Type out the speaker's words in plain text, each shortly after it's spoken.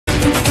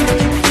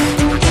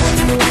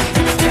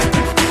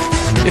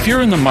If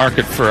you're in the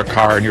market for a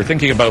car and you're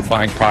thinking about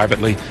buying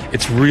privately,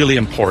 it's really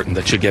important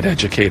that you get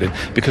educated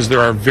because there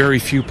are very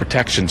few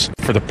protections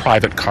for the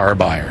private car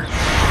buyer.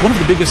 One of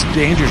the biggest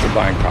dangers of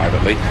buying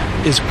privately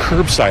is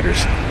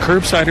curbsiders.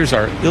 Curbsiders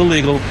are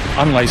illegal,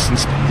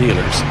 unlicensed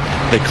dealers.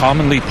 They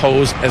commonly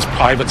pose as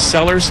private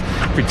sellers,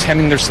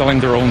 pretending they're selling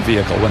their own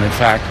vehicle, when in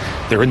fact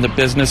they're in the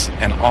business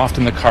and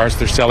often the cars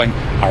they're selling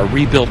are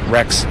rebuilt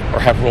wrecks or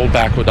have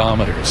rollback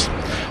odometers.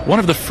 One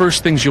of the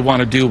first things you want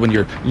to do when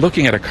you're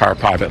looking at a car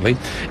privately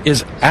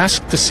is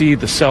ask to see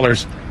the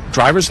seller's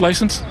driver's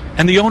license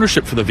and the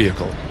ownership for the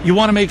vehicle. You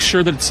want to make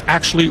sure that it's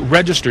actually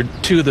registered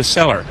to the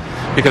seller,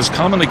 because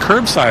commonly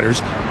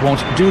curbsiders won't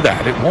do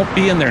that. It won't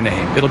be in their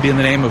name. It'll be in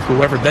the name of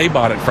whoever they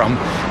bought it from,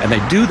 and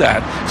they do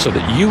that so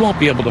that you won't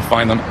be able to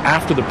find them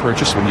after the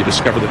purchase when you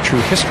discover the true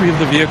history of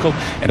the vehicle,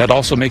 and it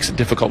also makes it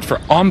difficult for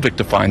OMVIC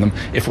to find them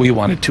if we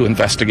wanted to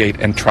investigate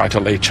and try to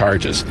lay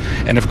charges.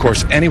 And of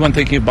course, anyone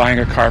thinking of buying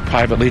a car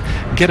privately,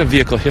 get a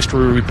vehicle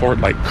history report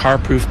like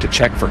CarProof to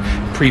check for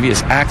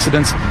previous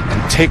accidents,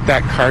 and take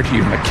that car to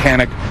your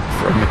mechanic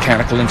for a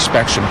mechanical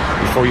inspection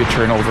before you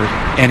turn over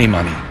any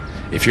money.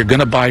 If you're going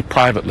to buy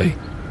privately,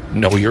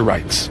 know your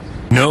rights.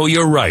 Know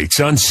Your Rights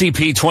on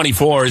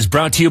CP24 is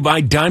brought to you by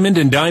Diamond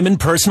and Diamond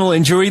Personal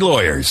Injury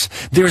Lawyers.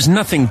 There's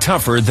nothing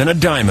tougher than a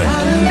diamond.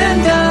 Diamond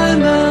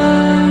and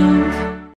Diamond.